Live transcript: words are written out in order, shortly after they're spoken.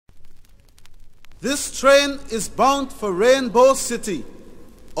This train is bound for Rainbow City.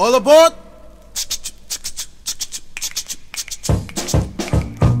 All aboard!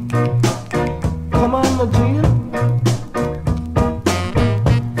 Come on, Najee.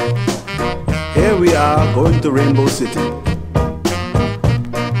 Here we are going to Rainbow City.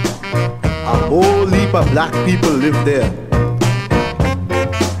 A whole heap of black people live there.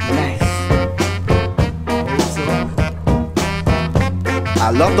 Nice.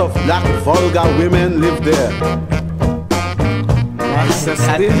 A lot of black vulgar women live there. Nice. That's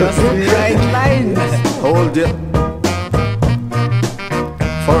just the right line. Hold it.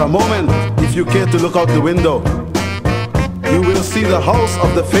 For a moment, if you care to look out the window, you will see the house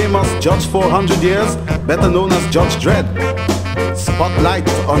of the famous Judge 400 years, better known as Judge Dredd. Spotlight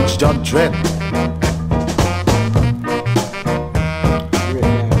on Judge Dredd.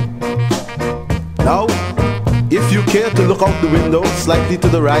 Now, if you care to look out the window slightly to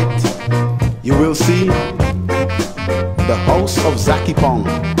the right, you will see the house of Zaki Pong.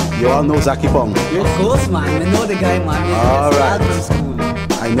 You all know Zaki Pong? Of course, man. We know the guy, man. All right. School.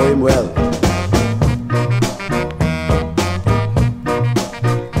 I know him well.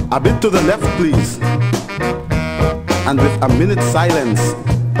 A bit to the left, please. And with a minute's silence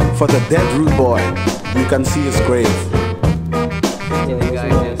for the dead rude boy, you can see his grave. The guy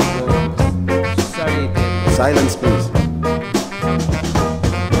just sorry. Silence, please.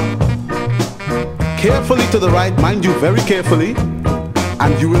 Carefully to the right, mind you, very carefully,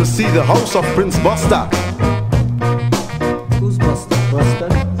 and you will see the house of Prince Buster. Who's Buster? Buster?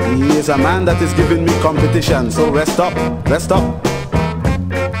 He is a man that is giving me competition, so rest up, rest up.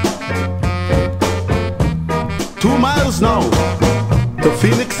 2 miles now to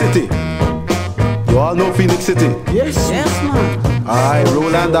Phoenix City. You all know Phoenix City? Yes, yes, man. Alright,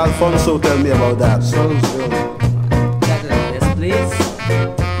 Roland Alfonso, tell me about that. Sounds good. That's the best place.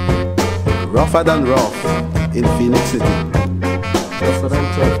 Rougher than rough in Phoenix City. That's what I'm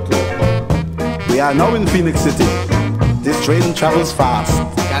talking to. We are now in Phoenix City. This train travels fast.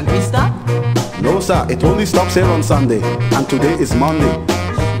 Can't we stop? No sir, it only stops here on Sunday, and today is Monday.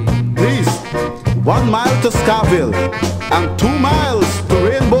 Please, 1 mile to Scarville and 2 miles to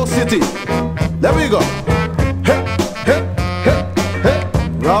Rainbow City. There we go. Hey, hey, hey, hey.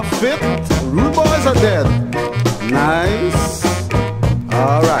 Rough it. Rude boys are dead. Nice.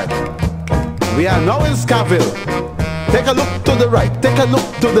 Alright. We are now in Scarville. Take a look to the right. Take a look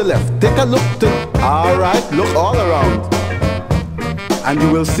to the left. Take a look to... Alright, look all around. And you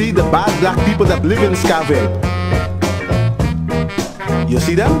will see the bad black people that live in Scarville. You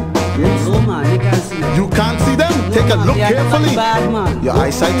see them? Yes. No, man. You can't see them. You can't see them? No, Take a man, look they are carefully. bad, man. Your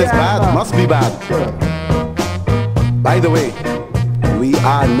eyesight is bad, must be bad. By the way, we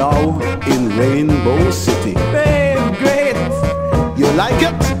are now in Rainbow City. Babe, great. You like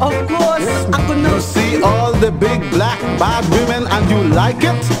it? Of course. I could You not see all the big black bad women and you like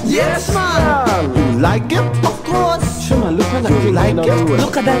it? Yes, man. You like it? Of course. Sure, man, look at that You thing like down it? the road.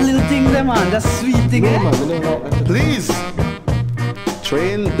 Look at that little thing there, man. That sweet thing, No, eh? man, we don't know how to- Please,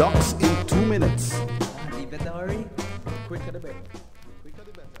 train docks in 2 minutes. You better hurry. Quicker the better.